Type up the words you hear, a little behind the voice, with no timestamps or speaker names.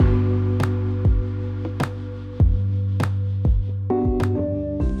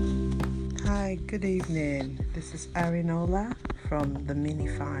Good evening. This is Arinola from the Mini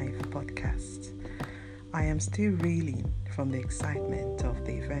 5 podcast. I am still reeling from the excitement of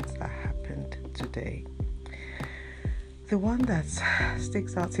the events that happened today. The one that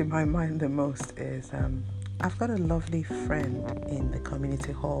sticks out in my mind the most is I've got a lovely friend in the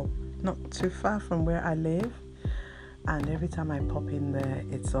community hall, not too far from where I live. And every time I pop in there,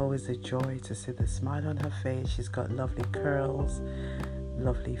 it's always a joy to see the smile on her face. She's got lovely curls,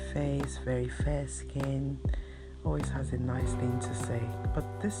 lovely face, very fair skin, always has a nice thing to say. But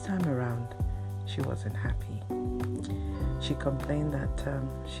this time around, she wasn't happy. She complained that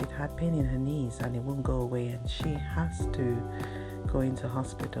she'd had pain in her knees and it won't go away, and she has to go into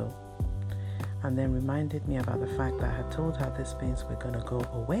hospital. And then reminded me about the fact that I had told her these pains were going to go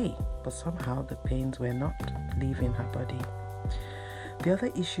away, but somehow the pains were not leaving her body. The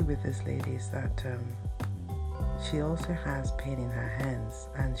other issue with this lady is that she also has pain in her hands,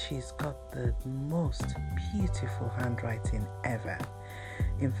 and she's got the most beautiful handwriting ever.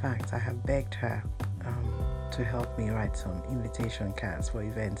 In fact, I have begged her to help me write some invitation cards for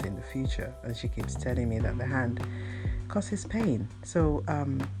events in the future, and she keeps telling me that the hand causes pain. So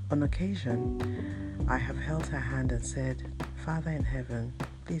on occasion, I have held her hand and said, "Father in heaven,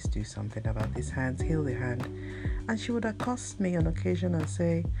 please do something about these hands, heal the hand." And she would accost me on occasion and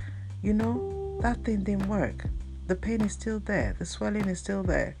say, "You know, that thing didn't work. The pain is still there. The swelling is still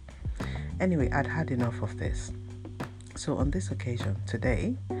there." Anyway, I'd had enough of this. So on this occasion,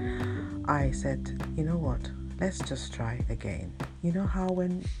 today, I said, you know what? Let's just try again. You know how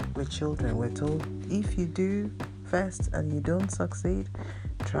when we're children, we're told, if you do first and you don't succeed,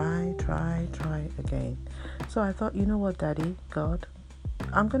 try again. So I thought, you know what, Daddy, God,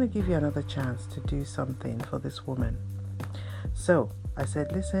 I'm going to give you another chance to do something for this woman. So I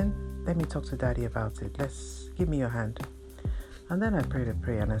said, listen, let me talk to Daddy about it. Give me your hand. And then I prayed a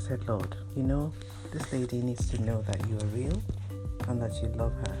prayer and I said, Lord, you know, this lady needs to know that you are real and that you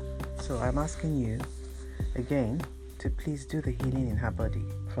love her. So I'm asking you again to please do the healing in her body,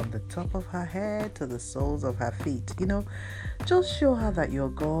 from the top of her head to the soles of her feet. You know, just show her that you're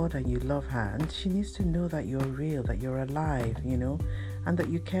God and you love her, and she needs to know that you're real, that you're alive, you know, and that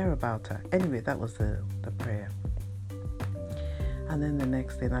you care about her. Anyway, that was the prayer. And then the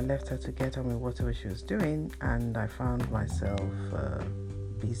next thing, I left her to get on with whatever she was doing, and I found myself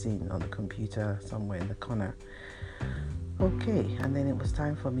busy on the computer somewhere in the corner. Okay, and then it was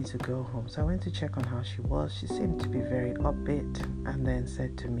time for me to go home. So I went to check on how she was. She seemed to be very upbeat, and then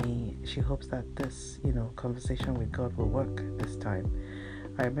said to me she hopes that this, conversation with God will work this time.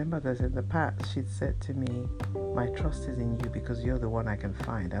 I remember that in the past she'd said to me, my trust is in you because you're the one I can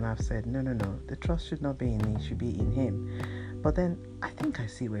find. And I've said, no, the trust should not be in me, it should be in him. But then I think I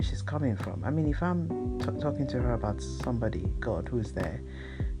see where she's coming from. I mean, if I'm talking to her about somebody, God, who's there,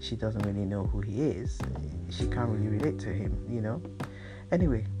 she doesn't really know who he is. She can't really relate to him,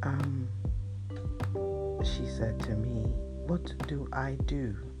 Anyway, she said to me, what do I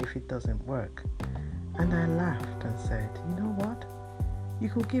do if it doesn't work? And I laughed and said, you know what? You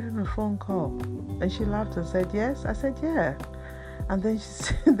could give him a phone call. And she laughed and said, yes. I said, yeah. And then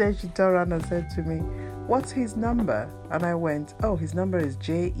she turned around and said to me, what's his number? And I went, oh, his number is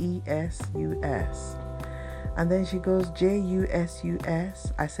JESUS. And then she goes,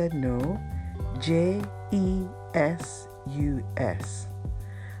 JUSUS. I said, no, JESUS.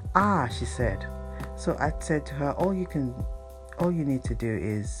 Ah, she said. So I said to her, all you need to do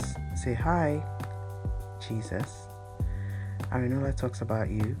is say, hi, Jesus. Arinola talks about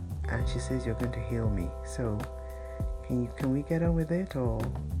you, and she says you're going to heal me. So can we get on with it, or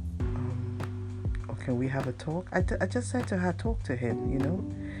can we have a talk? I just said to her, talk to him,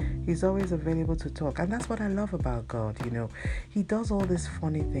 He's always available to talk. And that's what I love about God, He does all these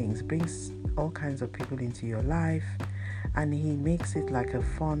funny things, brings all kinds of people into your life, and he makes it like a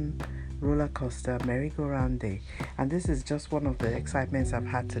fun roller coaster, merry-go-round day. And this is just one of the excitements I've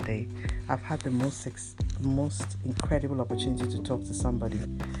had today. I've had the most incredible opportunity to talk to somebody.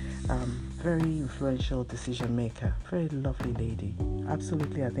 Very influential decision maker, very lovely lady.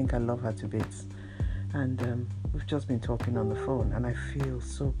 Absolutely, I think I love her to bits. And we've just been talking on the phone, and I feel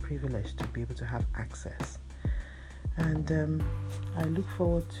so privileged to be able to have access. And I look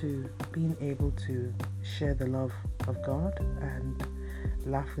forward to being able to share the love of God and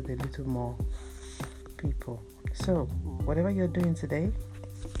laugh with a little more people. So, whatever you're doing today,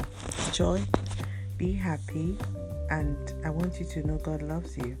 joy, be happy, and I want you to know God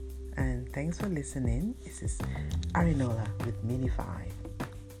loves you. And thanks for listening. This is Arinola with Mini 5.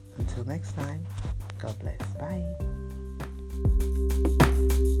 Until next time, God bless. Bye.